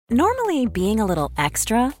Normally, being a little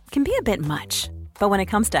extra can be a bit much, but when it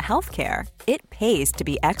comes to healthcare, it pays to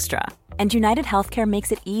be extra. And United Healthcare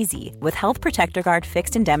makes it easy with Health Protector Guard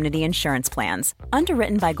fixed indemnity insurance plans.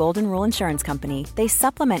 Underwritten by Golden Rule Insurance Company, they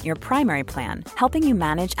supplement your primary plan, helping you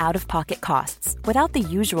manage out-of-pocket costs without the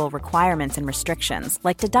usual requirements and restrictions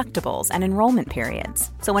like deductibles and enrollment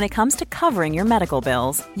periods. So when it comes to covering your medical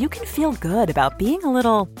bills, you can feel good about being a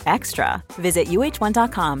little extra. Visit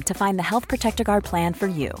uh1.com to find the Health Protector Guard plan for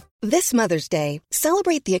you. This Mother's Day,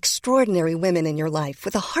 celebrate the extraordinary women in your life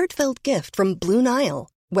with a heartfelt gift from Blue Nile.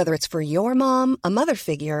 Whether it's for your mom, a mother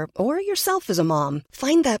figure, or yourself as a mom,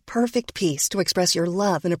 find that perfect piece to express your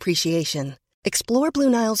love and appreciation. Explore Blue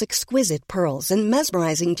Nile's exquisite pearls and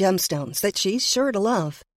mesmerizing gemstones that she's sure to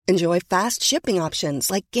love. Enjoy fast shipping options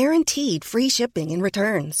like guaranteed free shipping and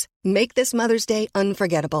returns. Make this Mother's Day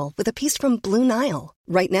unforgettable with a piece from Blue Nile.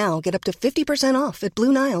 Right now, get up to 50% off at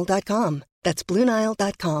BlueNile.com. That's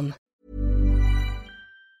BlueNile.com.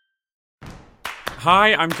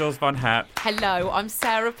 Hi, I'm Jules Von Hepp. Hello, I'm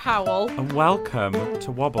Sarah Powell. And welcome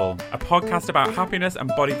to Wobble, a podcast about happiness and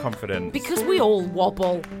body confidence. Because we all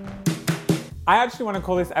wobble. I actually want to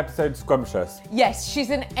call this episode Scrumptious. Yes,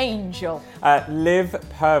 she's an angel. Liv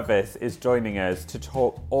Purvis is joining us to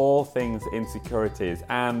talk all things insecurities.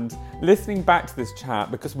 And listening back to this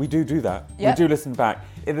chat, because we do that, Yep. we do listen back,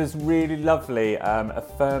 it is really lovely,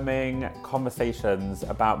 affirming conversations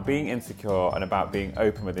about being insecure and about being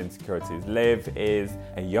open with insecurities. Liv is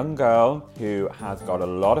a young girl who has got a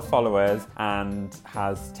lot of followers and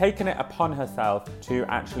has taken it upon herself to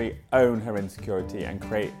actually own her insecurity and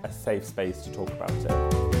create a safe space to talk about it.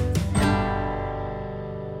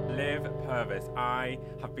 Liv Purvis, I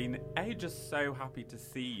have been just so happy to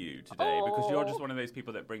see you today because you're just one of those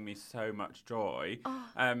people that bring me so much joy.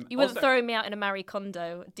 You wouldn't throw me out in a Marie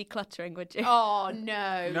Kondo decluttering, would you? Oh,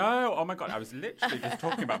 no. No, oh my God, I was literally just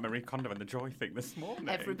talking about Marie Kondo and the joy thing this morning.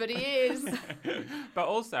 Everybody is. But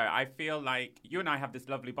also, I feel like you and I have this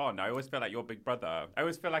lovely bond. I always feel like your big brother. I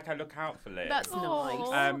always feel like I look out for Liv. That's nice.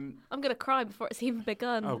 I'm going to cry before it's even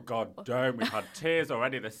begun. Oh God, don't. We've had tears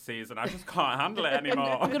already this season. I just can't handle it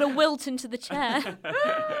anymore. I'm going to wilt into the chair.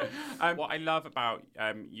 What I love about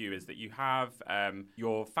you is that you have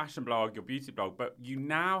your fashion blog, your beauty blog, but you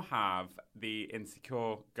now have the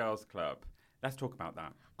Insecure Girls Club. Let's talk about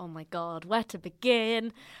that. Oh my God, where to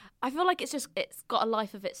begin? I feel like it's got a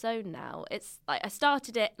life of its own now. It's like I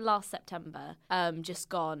started it last September, just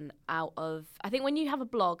gone out of, I think when you have a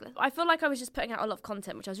blog, I feel like I was just putting out a lot of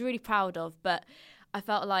content, which I was really proud of, but I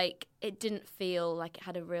felt like it didn't feel like it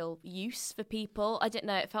had a real use for people. I didn't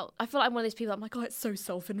know. I feel like I'm one of those people, I'm like, oh, it's so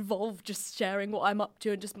self-involved, just sharing what I'm up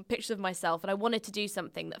to and just pictures of myself. And I wanted to do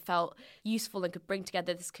something that felt useful and could bring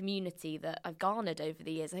together this community that I've garnered over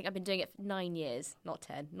the years. I think I've been doing it for 9 years, not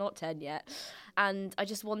 10 yet. And I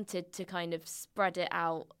just wanted to kind of spread it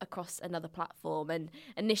out across another platform. And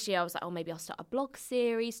initially I was like, oh, maybe I'll start a blog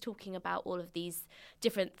series talking about all of these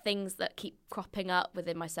different things that keep cropping up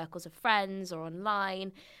within my circles of friends or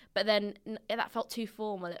online. But then that felt too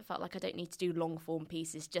formal. It felt like I don't need to do long form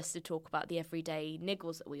pieces just to talk about the everyday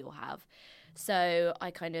niggles that we all have. So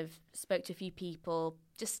I kind of spoke to a few people,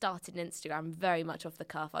 just started an Instagram very much off the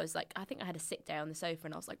cuff. I was like, I think I had a sick day on the sofa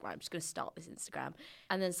and I was like, right, I'm just going to start this Instagram.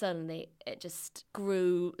 And then suddenly it just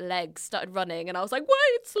grew legs, started running. And I was like,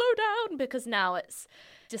 wait, slow down, because now it's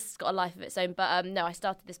just got a life of its own. But no, I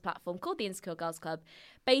started this platform called the Insecure Girls Club,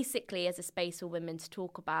 basically as a space for women to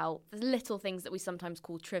talk about the little things that we sometimes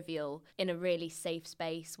call trivial in a really safe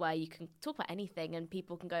space where you can talk about anything and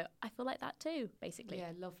people can go, I feel like that too, basically.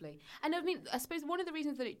 Yeah, lovely. And I mean, I suppose one of the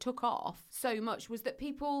reasons that it took off so much was that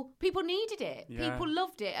people needed it. Yeah. People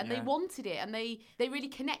loved it and Yeah. they wanted it and they really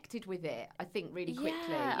connected with it, I think, really quickly.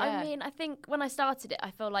 Yeah, I mean, I think when I started it,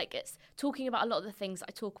 I feel like it's talking about a lot of the things that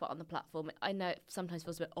I talk about on the platform. I know it sometimes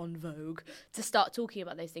feels a bit en vogue to start talking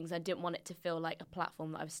about those things. I didn't want it to feel like a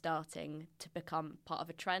platform that I was starting to become part of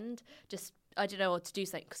a trend. Just, I don't know what to do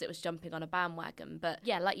something because it was jumping on a bandwagon. But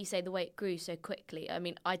yeah, like you say, the way it grew so quickly, I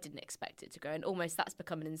mean, I didn't expect it to grow. And almost that's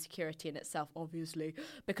become an insecurity in itself, obviously,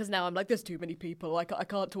 because now I'm like, there's too many people. I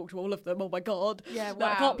can't talk to all of them. Oh my God. Yeah, No, I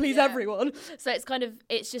wow, can't please yeah. everyone. So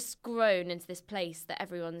it's just grown into this place that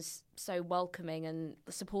everyone's so welcoming and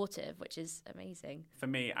supportive, which is amazing. For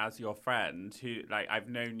me, as your friend, who, like, I've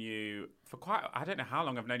known you for I don't know how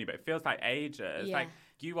long I've known you, but it feels like ages. Yeah. Like,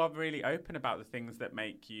 you are really open about the things that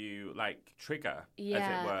make you, like, trigger, as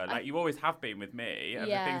Yeah, it were. Like, you always have been with me, and the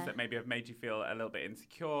Yeah. things that maybe have made you feel a little bit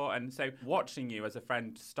insecure. And so watching you as a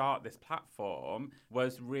friend start this platform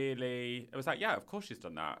was really, it was like, yeah, of course she's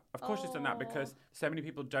done that. Of course she's done that, because so many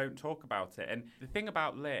people don't talk about it. And the thing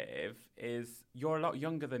about Liv is you're a lot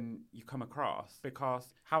younger than you come across,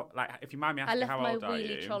 because if you mind me I asking, left how my old are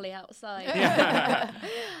you? wheelie trolley outside. Yeah.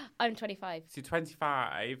 I'm 25. So you're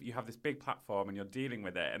 25, you have this big platform and you're dealing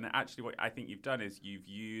with it. And actually what I think you've done is you've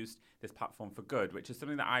used this platform for good, which is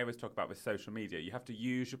something that I always talk about with social media. You have to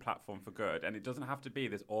use your platform for good, and it doesn't have to be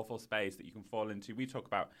this awful space that you can fall into. We talk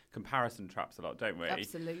about comparison traps a lot, don't we?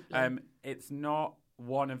 Absolutely. It's not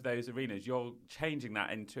one of those arenas. You're changing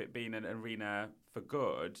that into it being an arena for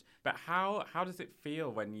good. But how does it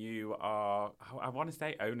feel when you are, I want to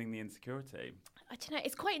say, owning the insecurity? I don't know.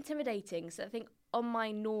 It's quite intimidating. So I think on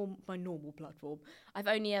my normal platform, I've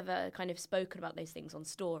only ever kind of spoken about those things on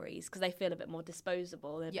stories, because they feel a bit more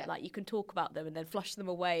disposable. They're a bit like, you can talk about them and then flush them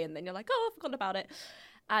away, and then you're like, oh, I've forgotten about it.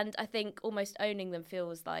 And I think almost owning them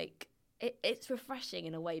feels like it's refreshing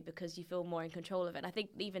in a way, because you feel more in control of it. And I think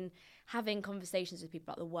even having conversations with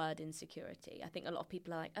people about the word insecurity, I think a lot of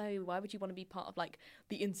people are like, oh, why would you want to be part of like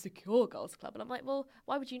the Insecure Girls Club? And I'm like, well,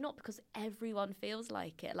 why would you not? Because everyone feels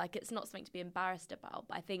like it. Like, it's not something to be embarrassed about.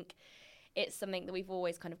 But I think it's something that we've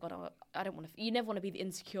always kind of got. You never want to be the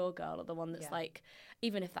insecure girl, or the one that's like,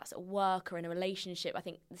 even if that's at work or in a relationship, I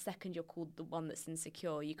think the second you're called the one that's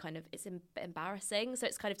insecure, you kind of, it's a bit embarrassing. So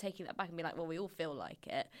it's kind of taking that back and be like, well, we all feel like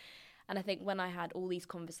it. And I think when I had all these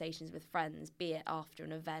conversations with friends, be it after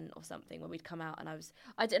an event or something, when we'd come out and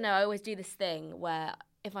I don't know, I always do this thing where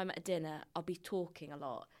if I'm at a dinner, I'll be talking a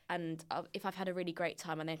lot. And if I've had a really great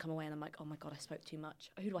time and then come away and I'm like, oh my God, I spoke too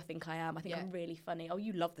much. Who do I think I am? I think I'm really funny. Oh,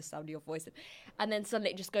 you love the sound of your voice. And then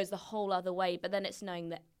suddenly it just goes the whole other way. But then it's knowing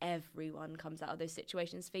that everyone comes out of those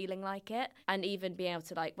situations feeling like it. And even being able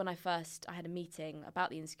to, like, when I had a meeting about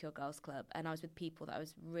the Insecure Girls Club, and I was with people that I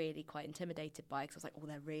was really quite intimidated by, because I was like, oh,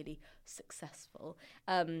 they're really successful.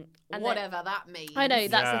 And whatever that means. I know,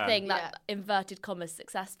 that's the thing, that inverted commas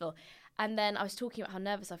successful. And then I was talking about how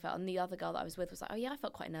nervous I felt, and the other girl that I was with was like, oh yeah, I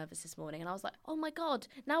felt quite nervous this morning. And I was like, oh my God,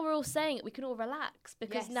 now we're all saying it, we can all relax,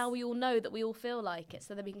 because now we all know that we all feel like it.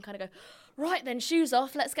 So then we can kind of go, right then, shoes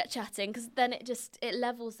off, let's get chatting, because then it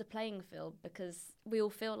levels the playing field, because we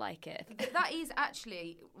all feel like it. That is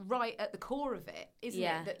actually right at the core of it, isn't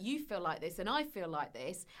it? That you feel like this and I feel like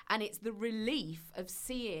this, and it's the relief of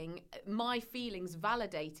seeing my feelings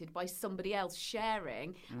validated by somebody else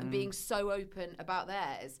sharing and being so open about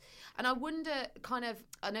theirs. And I wonder,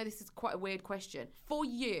 I know this is quite a weird question. For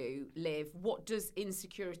you, Liv, what does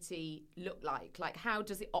insecurity look like? Like, how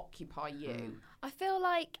does it occupy you? I feel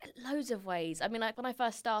like loads of ways. I mean, like, when I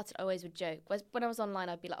first started, I always would joke. When I was online,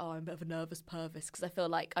 I'd be like, oh, I'm a bit of a nervous pervis, because I feel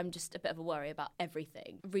like I'm just a bit of a worry about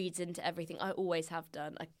everything. Reads into everything. I always have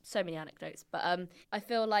done. So many anecdotes. But I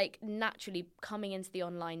feel like naturally coming into the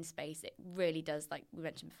online space, it really does, like we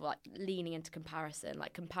mentioned before, like leaning into comparison.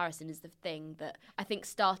 Like, comparison is the thing that I think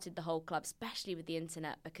started the whole club, especially with the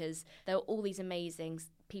internet, because there were all these amazing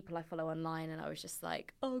people I follow online, and I was just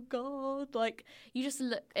like, oh God, like, you just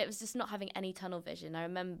look, it was just not having any tunnel vision. I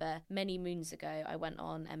remember many moons ago I went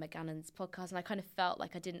on Emma Gannon's podcast, and I kind of felt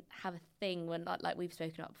like I didn't have a thing when, like we've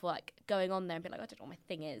spoken about before, like going on there and being like, I don't know what my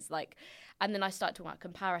thing is, like. And then I started talking about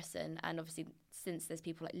comparison, and obviously since there's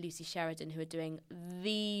people like Lucy Sheridan who are doing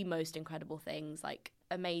the most incredible things, like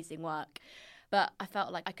amazing work. But I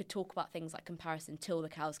felt like I could talk about things like comparison till the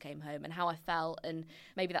cows came home, and how I felt. And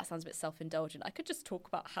maybe that sounds a bit self-indulgent. I could just talk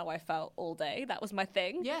about how I felt all day. That was my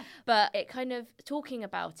thing. Yeah. But it kind of, talking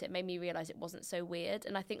about it made me realise it wasn't so weird.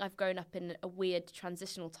 And I think I've grown up in a weird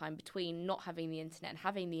transitional time between not having the internet and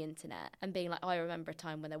having the internet, and being like, oh, I remember a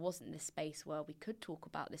time when there wasn't this space where we could talk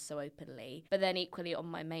about this so openly. But then equally on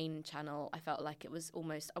my main channel, I felt like it was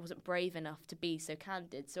almost, I wasn't brave enough to be so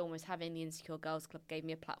candid. So almost having the Insecure Girls Club gave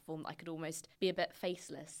me a platform that I could almost be a bit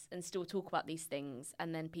faceless and still talk about these things,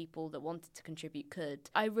 and then people that wanted to contribute could.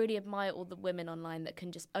 I really admire all the women online that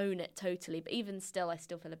can just own it totally, but even still, I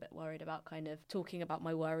still feel a bit worried about kind of talking about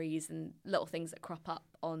my worries and little things that crop up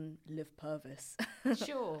on Liv Purvis.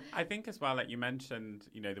 Sure. I think as well, like you mentioned,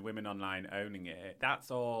 you know, the women online owning it,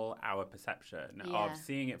 that's all our perception of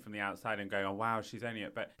seeing it from the outside and going, oh wow, she's owning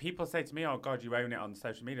it. But people say to me, oh God, you own it on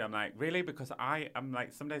social media. I'm like, really? Because I'm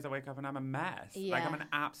like, some days I wake up and I'm a mess. Like, I'm an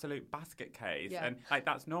absolute basket case. pace. Yeah. And like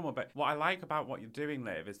that's normal. But what I like about what you're doing,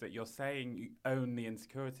 Liv, is that you're saying you own the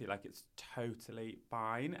insecurity, like it's totally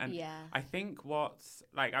fine. And I think what's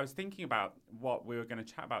like, I was thinking about what we were going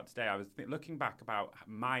to chat about today. I was looking back about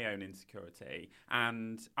my own insecurity,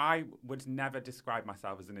 and I would never describe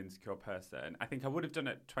myself as an insecure person. I think I would have done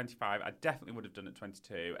it at 25. I definitely would have done it at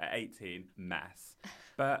 22. At 18, mess.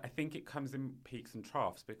 But I think it comes in peaks and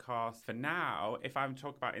troughs, because for now, if I'm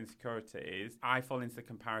talking about insecurities, I fall into the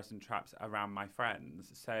comparison traps around my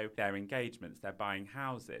friends. So their engagements, they're buying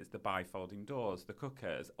houses, the bifolding doors, the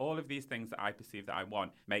cookers, all of these things that I perceive that I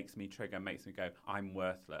want makes me trigger, makes me go, I'm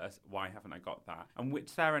worthless. Why haven't I got that? And which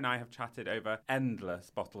Sarah and I have chatted over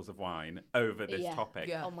endless bottles of wine over this topic.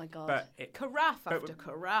 Yeah. Oh my God. But carafe after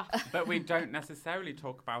carafe. But we don't necessarily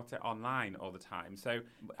talk about it online all the time. So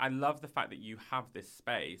I love the fact that you have this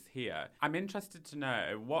space here. I'm interested to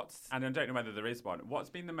know and I don't know whether there is one, what's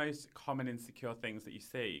been the most common insecure things that you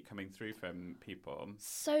see coming through from people?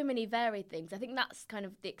 So many varied things. I think that's kind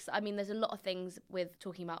of there's a lot of things with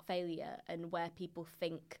talking about failure and where people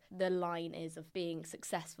think the line is of being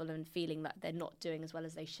successful and feeling that they're not doing as well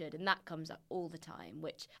as they should. And that comes up all the time,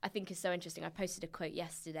 which I think is so interesting. I posted a quote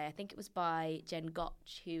yesterday. I think it was by Jen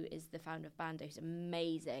Gotch, who is the founder of Bando, who's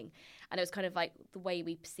amazing. And it was kind of like the way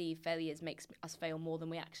we perceive failures makes us fail more than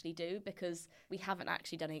we actually do, because we haven't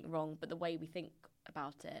actually done anything wrong, but the way we think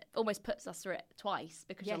about it almost puts us through it twice,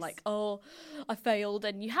 because you're like, oh, I failed,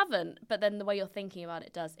 and you haven't, but then the way you're thinking about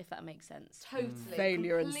it does, if that makes sense. Totally.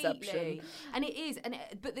 Failure Completely. inception. And it is,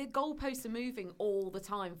 but the goalposts are moving all the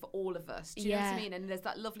time for all of us. Do you know what I mean? And there's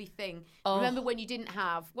that lovely thing. Remember when you didn't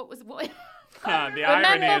have, what The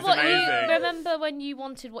irony is amazing. Remember when you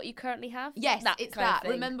wanted what you currently have? Yes, it's that.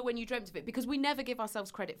 Remember when you dreamt of it? Because we never give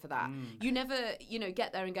ourselves credit for that. You never,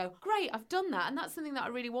 get there and go, great, I've done that, and that's something that I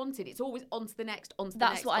really wanted. It's always on to the next, on to the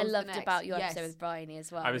next. That's what I loved about your episode with Bryony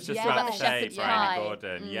as well. I was just about to say Bryony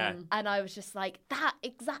Gordon, And I was just like,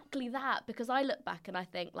 exactly that, because I look back and I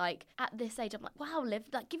think, like, at this age, I'm like, wow, Liv,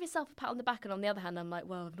 like, give yourself a pat on the back. And on the other hand, I'm like,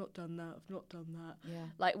 well, I've not done that. Yeah.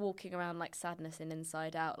 Like, walking around like sadness and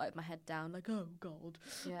inside out, like, my head down, like, oh God.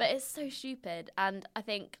 Yeah. But it's so stupid. And I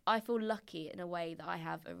think I feel lucky in a way that I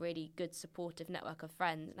have a really good supportive network of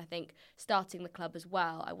friends. And I think starting the club as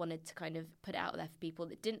well, I wanted to kind of put it out there for people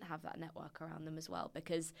that didn't have that network around them as well,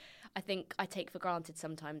 because I think I take for granted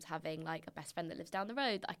sometimes having like a best friend that lives down the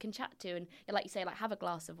road that I can chat to and, like you say, like have a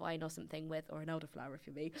glass of wine or something with, or an elderflower if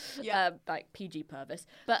you're me, like PG Purvis,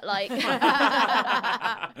 but like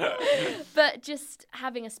but just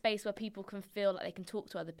having a space where people can feel like they can talk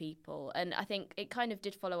to other people. And I think it kind of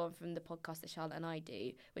did follow on from the podcast that Charlotte and I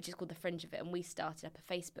do, which is called The Fringe of It, and we started up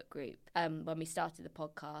a Facebook group when we started the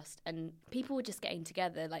podcast, and people were just getting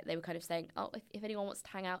together, like they were kind of saying, oh, if anyone wants to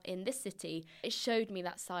hang out in this city. It showed me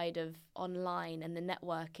that side of online and the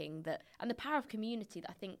networking and the power of community that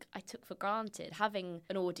I think I took for granted, having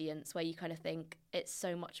an audience where you kind of think it's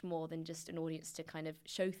so much more than just an audience to kind of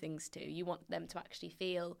show things to. You want them to actually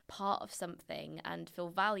feel part of something and feel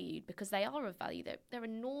valued, because they are of value. They're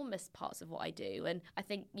enormous parts of what I do, and I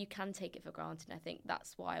think you can take it for granted. And I think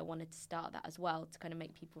that's why I wanted to start that as well, to kind of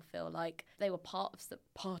make people feel like they were part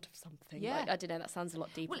of something. Yeah. Like, I don't know, that sounds a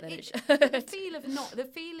lot deeper than it should. The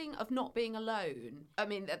feeling of not being alone, I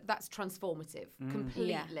mean, that's transformative completely.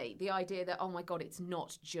 Yeah. The idea that, oh my God, it's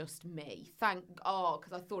not just me.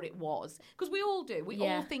 because I thought it was. Because we all do. We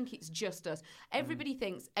all think it's just us. Everybody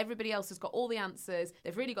thinks everybody else has got all the answers.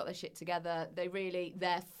 They've really got their shit together.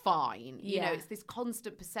 They're fine. You know, it's this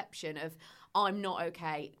constant perception of, I'm not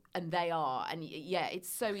okay, and they are. And it's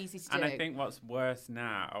so easy to do. And I think what's worse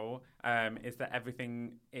now is that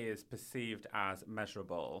everything is perceived as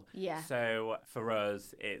measurable. Yeah. So for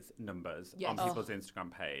us, it's numbers on people's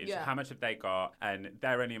Instagram page. Yeah. How much have they got? And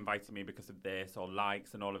they're only inviting me because of this, or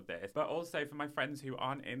likes and all of this. But also for my friends who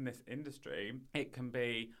aren't in this industry, it can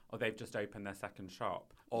be, they've just opened their second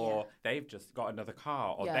shop, or they've just got another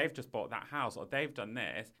car, or they've just bought that house, or they've done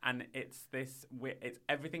this. And it's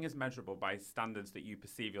everything is measurable by standards that you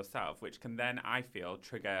perceive yourself, which can then, I feel,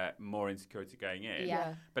 trigger more insecurity going in.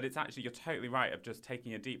 Yeah. But it's actually, you're totally right, of just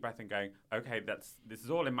taking a deep breath and going, okay, this is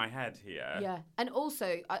all in my head here. Yeah. And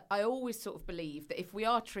also, I always sort of believe that if we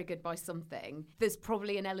are triggered by something, there's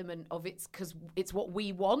probably an element of it's because it's what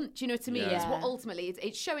we want. Do you know what I mean? Yeah. It's what ultimately,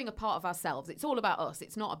 it's showing a part of ourselves. It's all about us.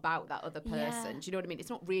 It's not about that other person. Yeah. Do you know what I mean? It's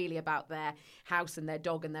not really about their house and their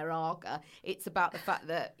dog and their Arga. It's about the fact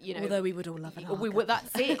that, although we would all love an Arga.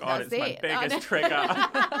 That's it. God, that's it's it. my biggest trigger.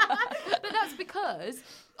 But but that's because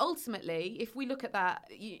ultimately, if we look at that,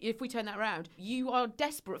 if we turn that around, you are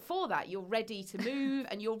desperate for that. You're ready to move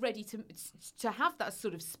and you're ready to have that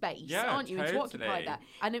sort of space, aren't you? Totally. And to occupy that.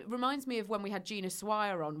 And it reminds me of when we had Gina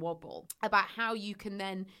Swire on Wobble about how you can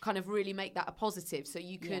then kind of really make that a positive. So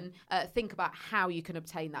you can think about how you can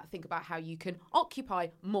obtain that. Think about how you can occupy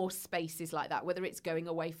more spaces like that, whether it's going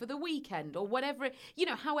away for the weekend or whatever,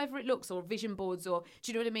 however it looks, or vision boards, or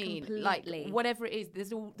do you know what I mean? Completely. Like whatever it is,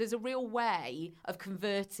 there's a real way of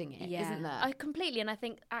converting it, isn't there? Completely. And I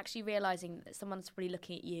think actually realising that someone's really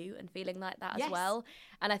looking at you and feeling like that as well.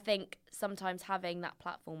 And I think sometimes having that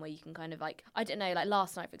platform where you can kind of like, I don't know, like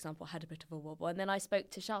last night, for example, I had a bit of a wobble. And then I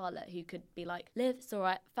spoke to Charlotte, who could be like, Liv, it's all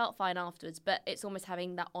right, felt fine afterwards. But it's almost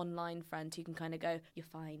having that online friend who can kind of go, you're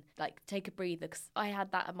fine, like take a breather. Because I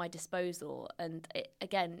had that at my disposal. And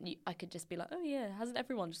I could just be like, oh yeah, hasn't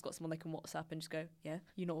everyone just got someone they can WhatsApp and just go, yeah,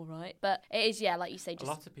 you're not all right? But it is, like you say, just...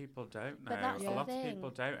 A lot of people don't know. But that's a lot of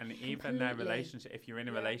people don't. And even their relationship, if you're in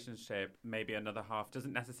a relationship, maybe another half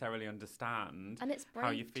doesn't necessarily understand and it's brave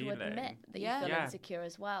how you're feeling. To admit that you feel insecure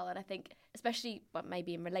as well. And I think, especially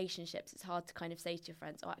maybe in relationships, it's hard to kind of say to your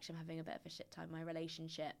friends, oh, actually, I'm having a bit of a shit time in my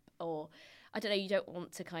relationship. Or, I don't know, you don't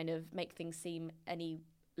want to kind of make things seem any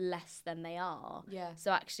less than they are. Yeah. So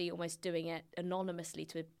actually almost doing it anonymously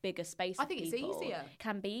to a bigger space of people. I think it's easier.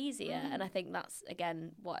 Can be easier. And I think that's,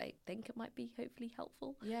 again, what I think it might be hopefully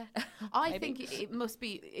helpful. Yeah. I think it must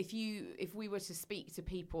be, if we were to speak to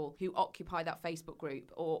people who occupy that Facebook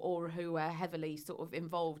group or who are heavily sort of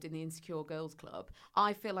involved in the Insecure Girls Club,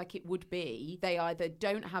 I feel like it would be they either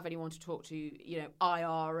don't have anyone to talk to,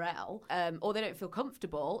 IRL, or they don't feel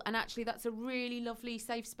comfortable. And actually that's a really lovely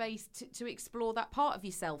safe space to explore that part of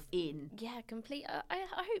yourself in. Yeah, complete. I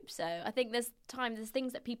hope so. I think there's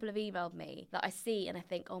things that people have emailed me that I see and I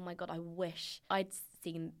think, oh my God, I wish I'd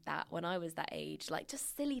seen that when I was that age. Like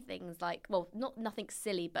just silly things like, well, nothing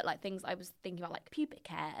silly, but like things I was thinking about, like pubic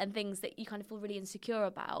hair and things that you kind of feel really insecure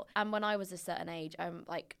about. And when I was a certain age, I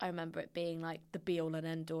remember it being like the be all and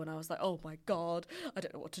end all, and I was like, oh my God, I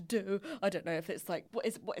don't know what to do. I don't know if it's like, what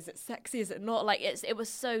is it sexy? Is it not? Like it was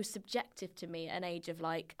so subjective to me at an age of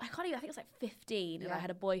like, I think it was like 15, and I had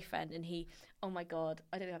a boyfriend, and he, oh my God,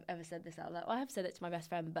 I don't think I've ever said this out loud. I have said it to my best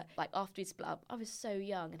friend, but like after we split up, I was so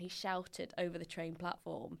young, and he shouted over the train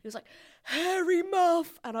platform. He was like, hairy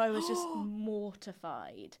muff! And I was just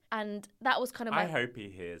mortified. And that was kind of I hope he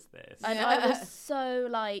hears this. And I was so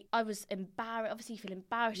like, I was embarrassed. Obviously you feel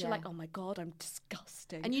embarrassed. You're like, oh my God, I'm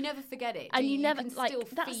disgusting. And you never forget it. And you never, like,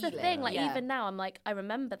 that's the thing. Like even now, I'm like, I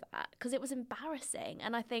remember that because it was embarrassing.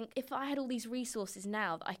 And I think if I had all these resources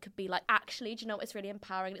now that I could be like, actually, do you know what? It's really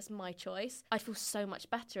empowering. It's my choice. I'd feel so much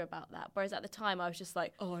better about that. Whereas at the time I was just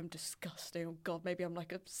like, oh, I'm disgusting. Oh God, maybe I'm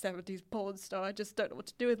like a 70s porn star. I just don't know what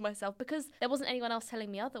to do with myself, because there wasn't anyone else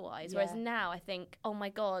telling me otherwise. Whereas now I think, oh my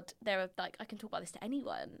God, there are like, I can talk about this to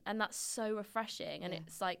anyone. And that's so refreshing. And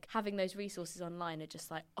it's like having those resources online are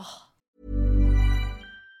just like, oh.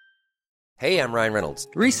 Hey, I'm Ryan Reynolds.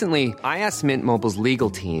 Recently, I asked Mint Mobile's legal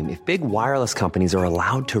team if big wireless companies are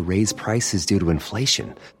allowed to raise prices due to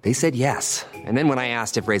inflation. They said yes. And then when I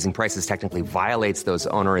asked if raising prices technically violates those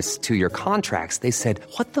onerous 2-year contracts, they said,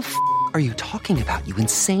 what the f*** are you talking about, you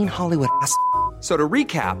insane Hollywood ass f- So to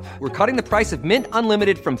recap, we're cutting the price of Mint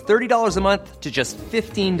Unlimited from $30 a month to just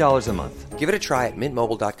 $15 a month. Give it a try at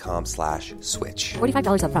mintmobile.com/switch.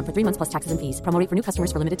 $45 up front for 3 months plus taxes and fees. Promo rate for new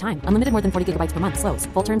customers for limited time. Unlimited more than 40 gigabytes per month. Slows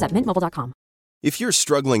full terms at mintmobile.com. If you're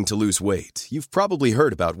struggling to lose weight, you've probably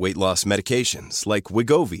heard about weight loss medications like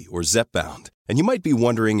Wegovy or Zepbound, and you might be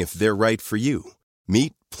wondering if they're right for you.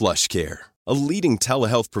 Meet PlushCare, a leading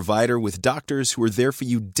telehealth provider with doctors who are there for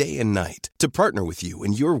you day and night to partner with you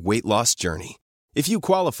in your weight loss journey. If you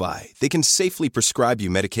qualify, they can safely prescribe you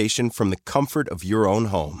medication from the comfort of your own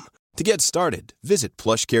home. To get started, visit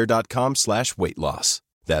plushcare.com/weight-loss.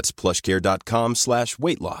 That's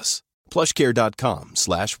plushcare.com/weight-loss.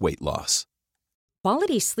 plushcare.com/weight-loss.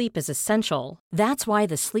 Quality sleep is essential. That's why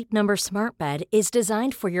the Sleep Number Smart Bed is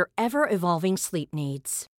designed for your ever-evolving sleep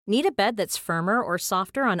needs. Need a bed that's firmer or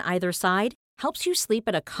softer on either side? Helps you sleep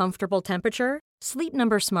at a comfortable temperature? Sleep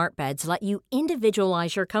Number Smart Beds let you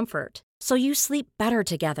individualize your comfort, so you sleep better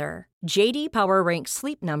together. J.D. Power ranks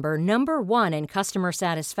Sleep Number #1 in customer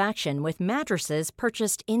satisfaction with mattresses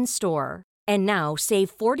purchased in-store. And now,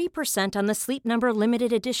 save 40% on the Sleep Number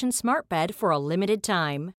Limited Edition Smart Bed for a limited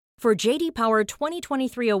time. For J.D. Power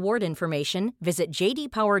 2023 award information, visit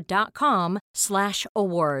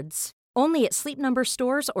jdpower.com/awards. Only at Sleep Number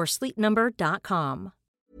stores or sleepnumber.com.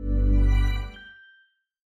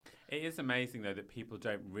 It is amazing, though, that people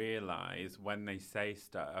don't realise when they say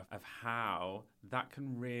stuff of how that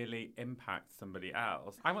can really impact somebody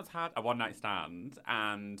else. I once had a one-night stand,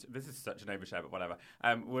 and this is such an overshare, but whatever.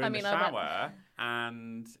 We're in the shower,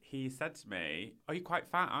 and he said to me, "Oh, you're quite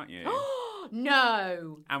fat, aren't you?"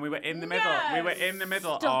 No. And we were in the middle. We were in the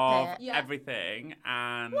middle of everything,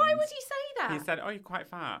 and why would he say that? He said, "Oh, you're quite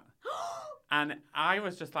fat." And I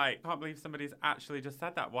was just like, can't believe somebody's actually just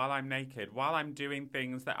said that while I'm naked, while I'm doing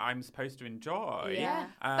things that I'm supposed to enjoy. Yeah,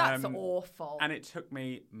 that's awful. And it took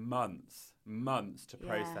me months to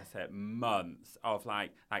process it. Months of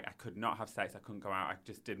like I could not have sex. I couldn't go out. I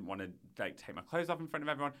just didn't want to like take my clothes off in front of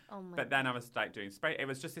everyone. But then I was like doing spray. It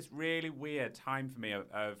was just this really weird time for me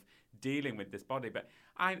of dealing with this body. But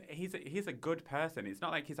he's a good person. It's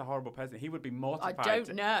not like he's a horrible person. He would be mortified. I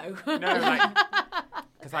don't know. No, like...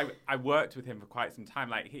 Because I worked with him for quite some time.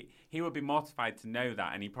 Like he would be mortified to know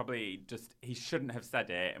that, and he shouldn't have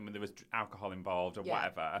said it, and when there was alcohol involved or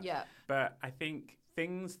whatever. Yeah. But I think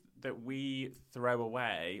things that we throw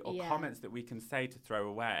away or comments that we can say to throw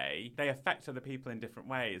away, they affect other people in different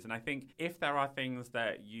ways. And I think if there are things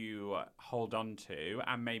that you hold on to,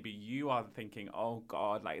 and maybe you are thinking, oh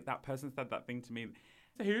God, like that person said that thing to me.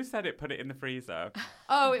 Who said it? Put it in the freezer.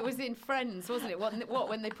 Oh, it was in Friends, wasn't it? What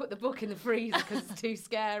when they put the book in the freezer because it's too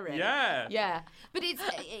scary? Yeah. Yeah. But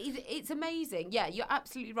it's amazing. Yeah, you're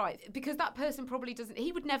absolutely right. Because that person probably doesn't.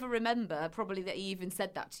 He would never remember probably that he even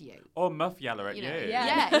said that to you. Or muff yeller at you.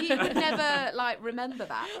 Yeah, he would never remember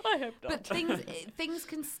that. I hope not. But things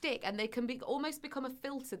can stick, and they can almost become a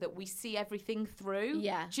filter that we see everything through.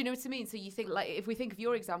 Yeah. Do you know what I mean? So you think if we think of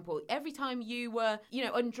your example, every time you were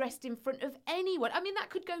undressed in front of anyone, I mean that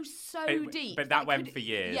could go so deep. But that went for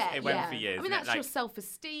years. Yeah, it went for years. I mean, that's your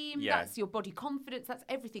self-esteem, that's your body confidence, that's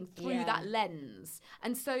everything through that lens.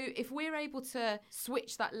 And so if we're able to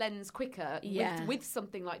switch that lens quicker with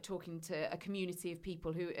something like talking to a community of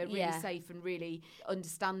people who are really safe and really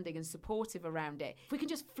understanding and supportive around it, if we can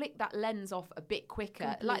just flick that lens off a bit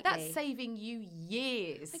quicker, like that's saving you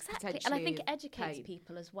years. Exactly. And I think it educates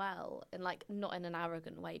people as well, and like not in an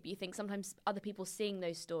arrogant way, but you think sometimes other people seeing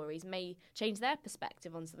those stories may change their perspective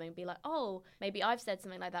on something and be like, oh, maybe I've said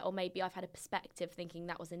something like that, or maybe I've had a perspective thinking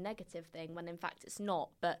that was a negative thing when in fact it's not,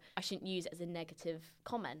 but I shouldn't use it as a negative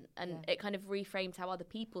comment. And it kind of reframes how other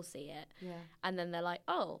people see it. Yeah. And then they're like,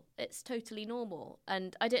 oh, it's totally normal.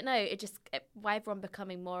 And I don't know, by everyone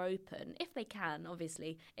becoming more open, if they can,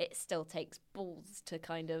 obviously, it still takes balls to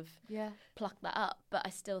kind of pluck that up. But I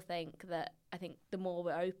still think that the more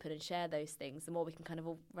we're open and share those things, the more we can kind of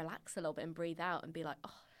all relax a little bit and breathe out and be like, oh,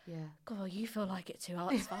 yeah. God, you feel like it too. Oh,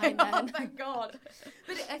 it's fine then. Oh, thank God.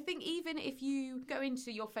 But I think even if you go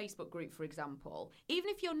into your Facebook group, for example, even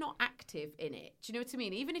if you're not active in it, do you know what I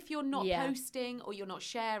mean? Even if you're not posting or you're not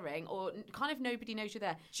sharing or kind of nobody knows you're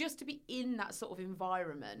there, just to be in that sort of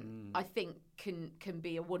environment, I think can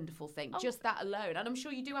be a wonderful thing. Just that alone. And I'm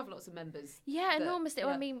sure you do have lots of members. Yeah, enormously.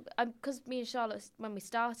 I mean, because me and Charlotte, when we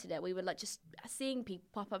started it, we were like just seeing people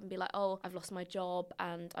pop up and be like, oh, I've lost my job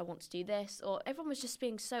and I want to do this. Or everyone was just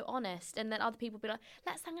being so honest, and then other people be like,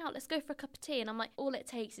 let's hang out, let's go for a cup of tea. And I'm like, all it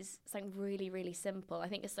takes is something really, really simple. I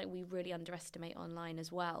think it's something we really underestimate online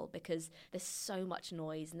as well, because there's so much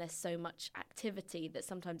noise and there's so much activity that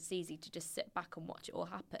sometimes it's easy to just sit back and watch it all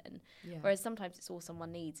happen. Whereas sometimes it's all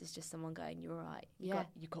someone needs is just someone going, you're all right,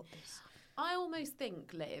 you got this. I almost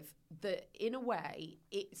think, Liv, that in a way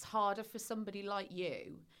it's harder for somebody like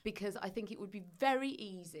you, because I think it would be very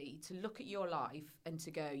easy to look at your life and to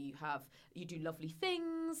go, you do lovely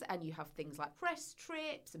things and you have things like press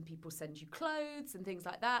trips and people send you clothes and things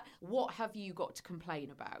like that. What have you got to complain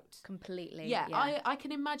about? Completely. Yeah. I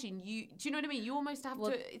can imagine you. Do you know what I mean? You almost have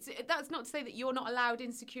to. That's not to say that you're not allowed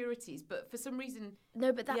insecurities, but for some reason.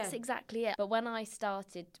 No, but that's exactly it. But when I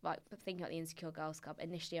started thinking about the Insecure Girls Club,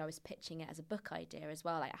 initially I was pitching it as a book idea as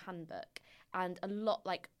well, like a handbook. And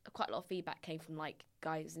quite a lot of feedback came from like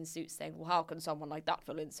guys in suits saying, well, how can someone like that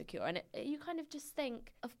feel insecure? And you kind of just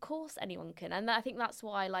think, of course anyone can. And I think that's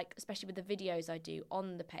why, like, especially with the videos I do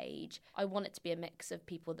on the page, I want it to be a mix of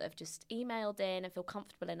people that have just emailed in and feel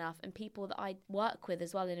comfortable enough, and people that I work with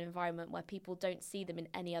as well in an environment where people don't see them in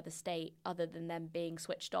any other state other than them being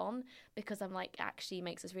switched on, because I'm like, it actually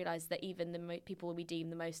makes us realise that even the people we deem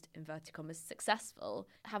the most, inverted commas, successful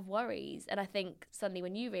have worries. And I think suddenly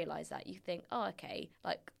when you realise that, you think, oh, okay,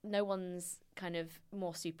 like no one's kind of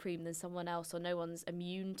more supreme than someone else, or no one's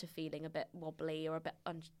immune to feeling a bit wobbly or a bit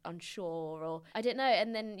unsure, or I don't know,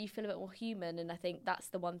 and then you feel a bit more human. And I think that's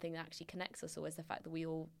the one thing that actually connects us all, is the fact that we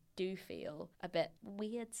all do feel a bit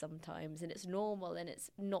weird sometimes, and it's normal, and it's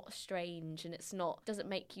not strange, and it's not, doesn't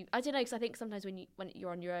make you, I don't know, because I think sometimes when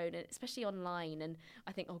you're on your own, and especially online, and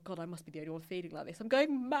I think, oh God, I must be the only one feeling like this, I'm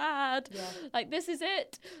going mad, like this is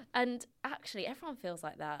it, and actually everyone feels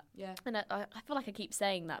like that, and I feel like I keep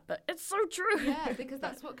saying that, but it's so true, because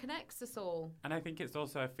that's what connects us all. And I think it's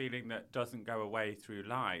also a feeling that doesn't go away through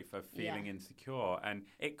life, of feeling insecure. And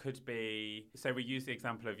it could be, so we use the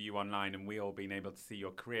example of you online and we all being able to see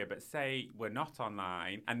your career, but say we're not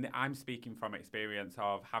online, and I'm speaking from experience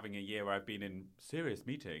of having a year where I've been in serious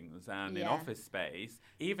meetings and in office space.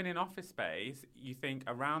 Even in office space, you think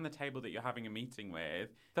around the table that you're having a meeting with,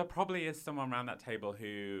 there probably is someone around that table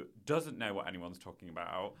who doesn't know what anyone's talking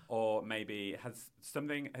about, or maybe has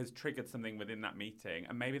triggered something within that meeting,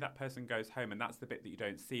 and maybe that person goes home, and that's the bit that you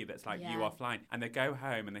don't see, that's like you offline, and they go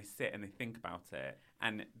home and they sit and they think about it,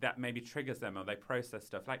 and that maybe triggers them, or they process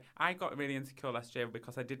stuff. Like, I got really insecure last year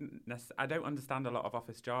because I don't understand a lot of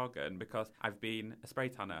office jargon, because I've been a spray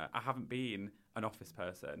tanner. I haven't been an office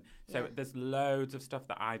person. So there's loads of stuff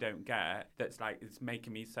that I don't get that's like, it's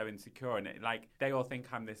making me so insecure. And it, like, they all think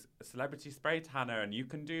I'm this celebrity spray tanner and you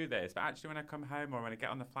can do this. But actually when I come home or when I get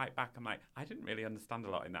on the flight back, I'm like, I didn't really understand a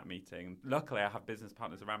lot in that meeting. Luckily I have business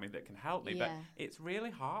partners around me that can help me, but it's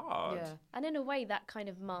really hard. Yeah. And in a way that kind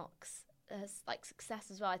of marks like success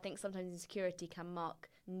as well. I think sometimes insecurity can mark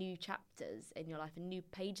new chapters in your life and new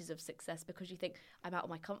pages of success, because you think, I'm out of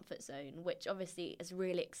my comfort zone, which obviously is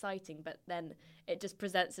really exciting, but then it just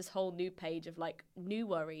presents this whole new page of like new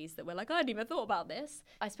worries that we're like, I hadn't even thought about this.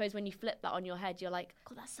 I suppose when you flip that on your head, you're like,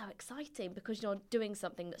 God, that's so exciting, because you're doing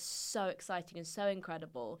something that's so exciting and so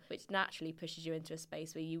incredible, which naturally pushes you into a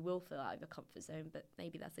space where you will feel out of your comfort zone, but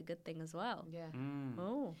maybe that's a good thing as well.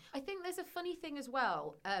 I think there's a funny thing as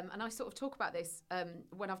well, and I sort of talk about this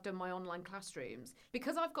when I've done my online classrooms,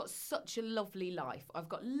 because I've got such a lovely life. I've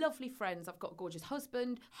got lovely friends. I've got a gorgeous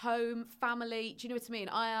husband, home, family. Do you know what I mean?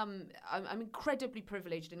 I'm incredibly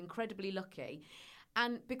privileged and incredibly lucky.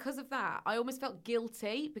 And because of that, I almost felt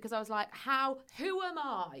guilty, because I was like, who am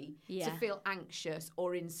I to feel anxious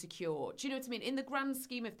or insecure? Do you know what I mean? In the grand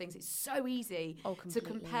scheme of things, it's so easy to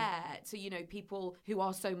compare to, you know, people who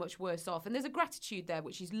are so much worse off. And there's a gratitude there,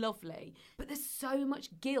 which is lovely. But there's so much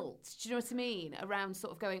guilt, do you know what I mean? Around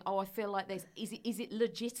sort of going, oh, I feel like this. Is it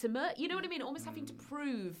legitimate? You know what I mean? Almost having to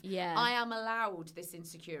prove I am allowed this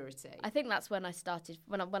insecurity. I think that's when I started,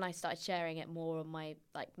 when I started sharing it more on my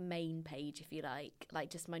like main page, if you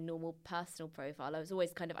like just my normal personal profile. I was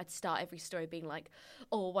always I'd start every story being like,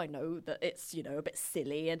 oh, I know that it's, you know, a bit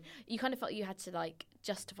silly, and you kind of felt you had to like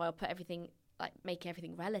justify or put everything, like make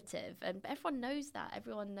everything relative, and everyone knows that.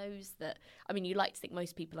 Everyone knows that. I mean, you like to think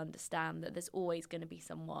most people understand that there's always going to be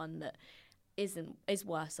someone that is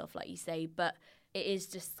worse off, like you say, but it is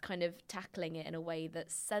just kind of tackling it in a way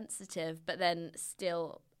that's sensitive, but then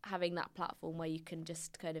still having that platform where you can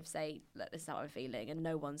just kind of say, look, this is how I'm feeling, and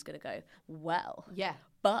no one's going to go, well,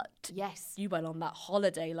 but you went on that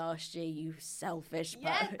holiday last year, you selfish person.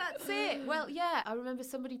 Yeah, that's it. Well, yeah, I remember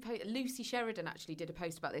somebody, Lucy Sheridan actually did a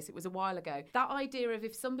post about this. It was a while ago. That idea of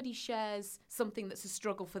if somebody shares something that's a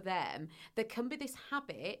struggle for them, there can be this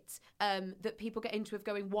habit that people get into of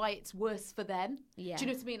going, why it's worse for them. Yeah. Do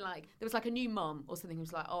you know what I mean? Like, there was like a new mum or something who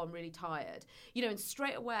was like, oh, I'm really tired. You know, and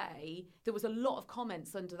straight away, there was a lot of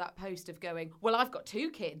comments under that post of going, well, I've got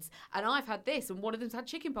 2 kids and I've had this and one of them's had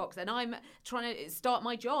chickenpox and I'm trying to start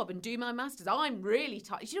my job and do my masters. I'm really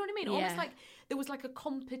tired. Do you know what I mean? Almost like there was like a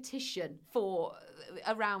competition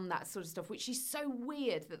around that sort of stuff, which is so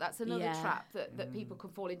weird that's another trap that people can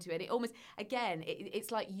fall into. And it almost, again,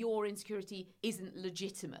 it's like your insecurity isn't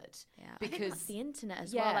legitimate. Yeah, because I think that's the internet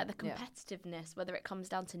as well, like the competitiveness, whether it comes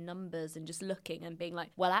down to numbers and just looking and being like,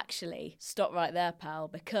 well, actually, stop right there, pal,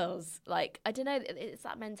 because like, I don't know, it's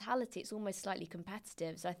that mentality. It's almost slightly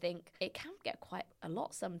competitive. So I think it can get quite a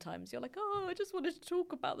lot sometimes. You're like, oh, I just wanted to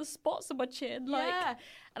talk about the spots on my chin.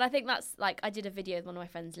 And I think that's like, I did a video with one of my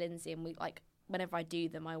friends, Lindsay, and we like, whenever I do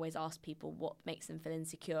them, I always ask people what makes them feel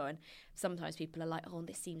insecure. And sometimes people are like, oh,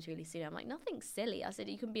 this seems really silly. I'm like, nothing's silly. I said,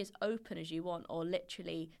 you can be as open as you want, or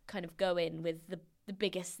literally kind of go in with the the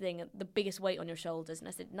biggest thing, the biggest weight on your shoulders. And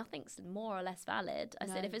I said, nothing's more or less valid. I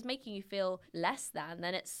said, if it's making you feel less than,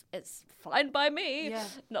 then it's fine by me. Yeah.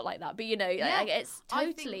 Not like that, but it's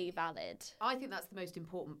totally valid. I think that's the most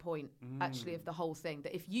important point, actually, of the whole thing.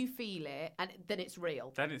 That if you feel it, and then it's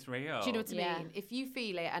real. Then it's real. Do you know what I mean? If you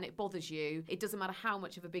feel it and it bothers you, it doesn't matter how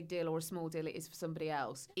much of a big deal or a small deal it is for somebody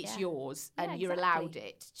else. It's yours, and you're allowed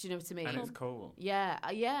it. Do you know what I mean? And it's cool.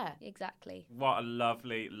 Yeah, exactly. What a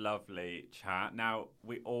lovely, lovely chat. Now,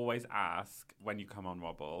 we always ask when you come on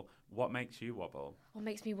Wobble, what makes you wobble? What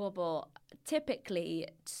makes me wobble? Typically,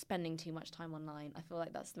 spending too much time online. I feel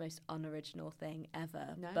like that's the most unoriginal thing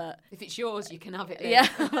ever. No. But if it's yours, you can have it. Yeah.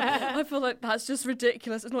 I feel like that's just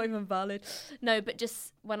ridiculous. It's not even valid. No, but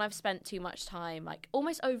just when I've spent too much time, like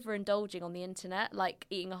almost overindulging on the internet, like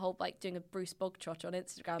eating a whole, like doing a Bruce Bogtrot on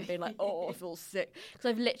Instagram, being like, oh, I feel sick. Because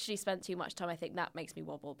I've literally spent too much time. I think that makes me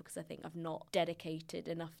wobble because I think I've not dedicated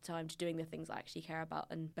enough time to doing the things I actually care about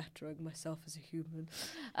and bettering myself as a human.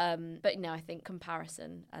 But no, I think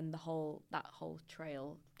comparison and that whole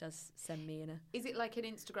trail does send me in a... Is it like an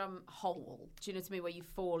Instagram hole? Do you know what I mean? Where you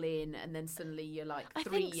fall in and then suddenly you're like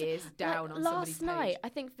 3 years down on somebody's page? Last night, I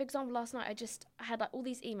think, for example, last night I had like all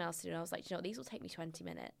these emails to do and I was like, you know what, these will take me 20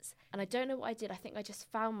 minutes. And I don't know what I did. I think I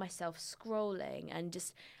just found myself scrolling and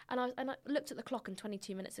I looked at the clock and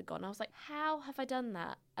 22 minutes had gone. And I was like, how have I done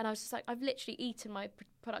that? And I was just like, I've literally eaten my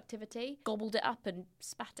productivity, gobbled it up and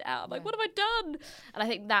spat it out. I'm like, what have I done? And I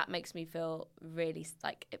think that makes me feel really,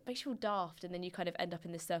 like, it makes you feel daft. And then you kind of end up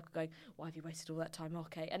in this circle going, why have you wasted all that time?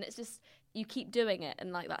 Okay. And it's just, you keep doing it.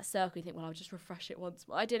 And like that circle, you think, well, I'll just refresh it once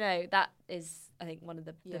more. I don't know. That is, I think, one of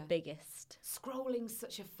the biggest. Scrolling's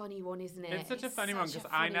such a funny one, isn't it? It's such a funny one because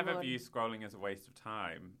I never view scrolling as a waste of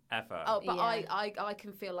time, ever. Oh, but I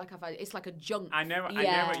can feel like it's like a junk. I know what you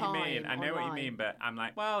mean. I know what you mean, but I'm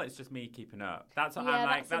like, well, it's just me keeping up. That's what I'm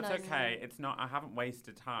like, that's okay. It's not, I haven't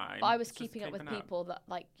wasted time. But I was keeping up with people that,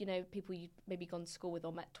 like, you know, people you've maybe gone to school with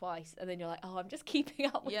or met twice, and then you're like, oh, I'm just keeping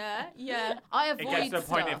up with Yeah. I avoid It gets to a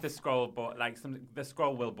point stuff. if the scroll, the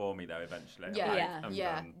scroll will bore me though eventually.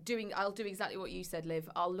 I'll do exactly what you said, Liv.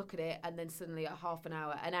 I'll look at it and then suddenly at half an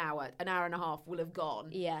hour and a half will have gone.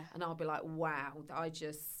 Yeah. And I'll be like, wow, I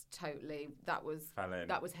just totally, that was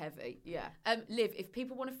heavy. Yeah. Liv, if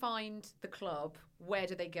people want to find the club, where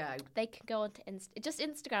do they go? They can go on to just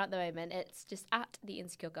Instagram at the moment. It's just at the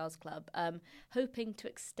Insecure Girls Club. Hoping to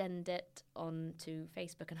extend it on to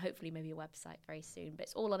Facebook and hopefully maybe a website very soon. But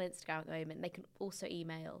it's all on Instagram at the moment. They can also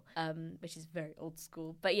email, which is very old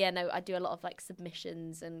school. But yeah, no, I do a lot of like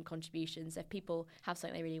submissions and contributions. If people have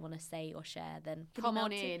something they really want to say or share, then come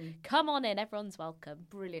on in. Come on in. Everyone's welcome.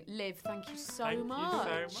 Brilliant. Liv, thank you so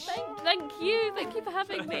much. Thank you. Thank you for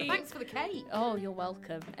having me. Thanks for the cake. Oh, you're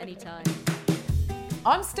welcome. Anytime.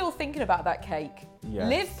 I'm still thinking about that cake. Yes,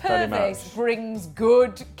 Liv Purvis brings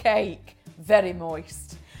good cake. Very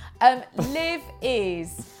moist. Liv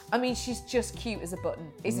is, I mean, she's just cute as a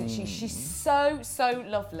button, isn't she? She's so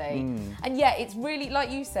lovely. And yeah, it's really, like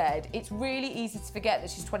you said, it's really easy to forget that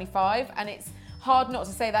she's 25 and it's hard not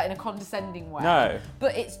to say that in a condescending way. No.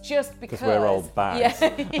 But it's just because we're old bags.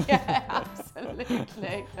 Yeah,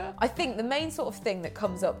 absolutely. I think the main sort of thing that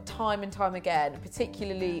comes up time and time again,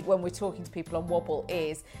 particularly when we're talking to people on Wobble,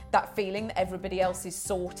 is that feeling that everybody else is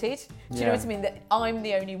sorted. Do you know what I mean? That I'm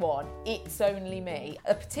the only one. It's only me.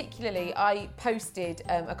 Particularly, I posted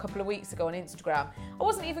a couple of weeks ago on Instagram. I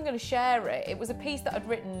wasn't even going to share it. It was a piece that I'd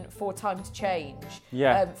written for Time to Change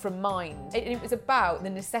from Mind. It was about the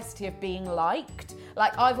necessity of being liked.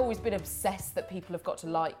 Like, I've always been obsessed that people have got to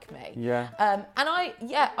like me. Yeah. And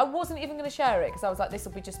I wasn't even going to share it because I was like, this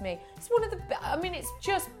will be just me. It's it's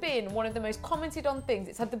just been one of the most commented on things.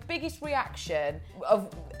 It's had the biggest reaction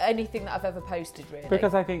of anything that I've ever posted, really.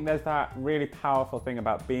 Because I think there's that really powerful thing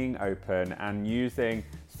about being open and using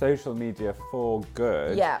social media for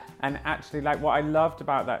good. Yeah. And actually, like, what I loved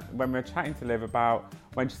about that when we were chatting to Liv about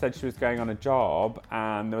when she said she was going on a job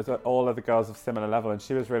and there was all other girls of similar level and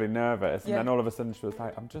she was really nervous and then all of a sudden she was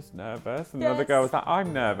like, I'm just nervous, and the other girl was like,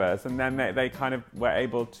 I'm nervous, and then they kind of were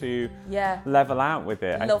able to level out with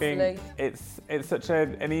it. Lovely. I think it's such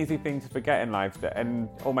an easy thing to forget in life and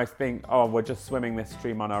almost think, oh, we're just swimming this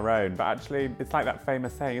stream on our own, but actually it's like that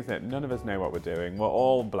famous saying, isn't it? None of us know what we're doing, we're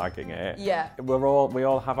all blagging it. Yeah. We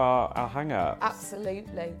all have our hang-ups.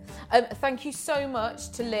 Absolutely. Thank you so much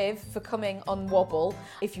to Liv for coming on Wobble.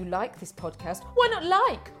 If you like this podcast, why not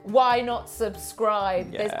like? Why not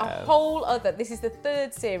subscribe? Yes. There's a whole other, this is the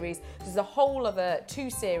 3rd series, there's a whole other 2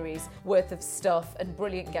 series worth of stuff and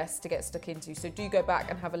brilliant guests to get stuck into. So do go back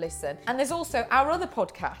and have a listen. And there's also our other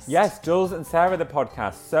podcast. Yes, Jules and Sarah, the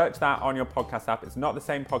podcast. Search that on your podcast app. It's not the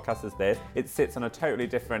same podcast as this. It sits on a totally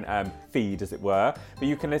different feed, as it were. But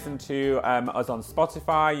you can listen to us on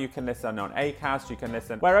Spotify. You can listen on Acast. You can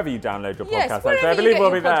listen wherever you download your podcast. Wherever I believe you get we'll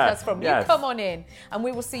your be there. podcast from. You come on in, and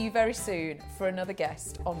we will see you very soon for another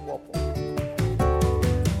guest on Wobble.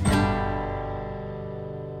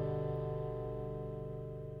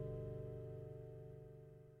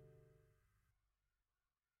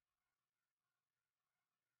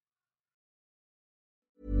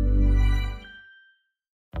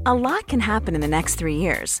 A lot can happen in the next 3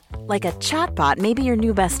 years. Like a chatbot may be your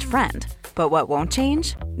new best friend. But what won't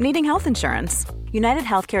change? Needing health insurance. United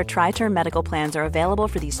Healthcare Tri-Term Medical Plans are available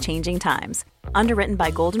for these changing times. Underwritten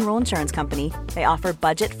by Golden Rule Insurance Company, they offer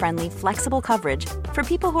budget-friendly, flexible coverage for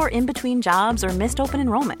people who are in between jobs or missed open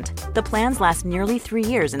enrollment. The plans last nearly 3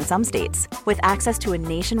 years in some states, with access to a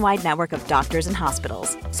nationwide network of doctors and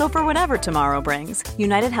hospitals. So for whatever tomorrow brings,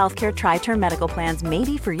 United Healthcare Tri-Term Medical Plans may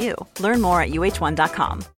be for you. Learn more at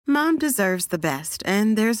uh1.com. Mom deserves the best,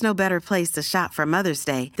 and there's no better place to shop for Mother's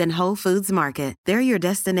Day than Whole Foods Market. They're your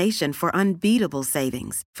destination for unbeatable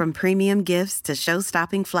savings, from premium gifts to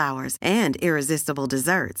show-stopping flowers and irresistible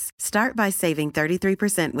desserts. Start by saving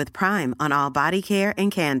 33% with Prime on all body care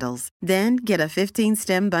and candles. Then get a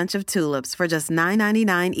 15-stem bunch of tulips for just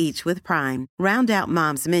 $9.99 each with Prime. Round out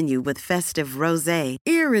Mom's menu with festive rosé,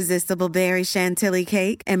 irresistible berry chantilly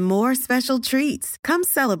cake, and more special treats. Come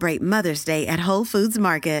celebrate Mother's Day at Whole Foods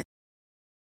Market.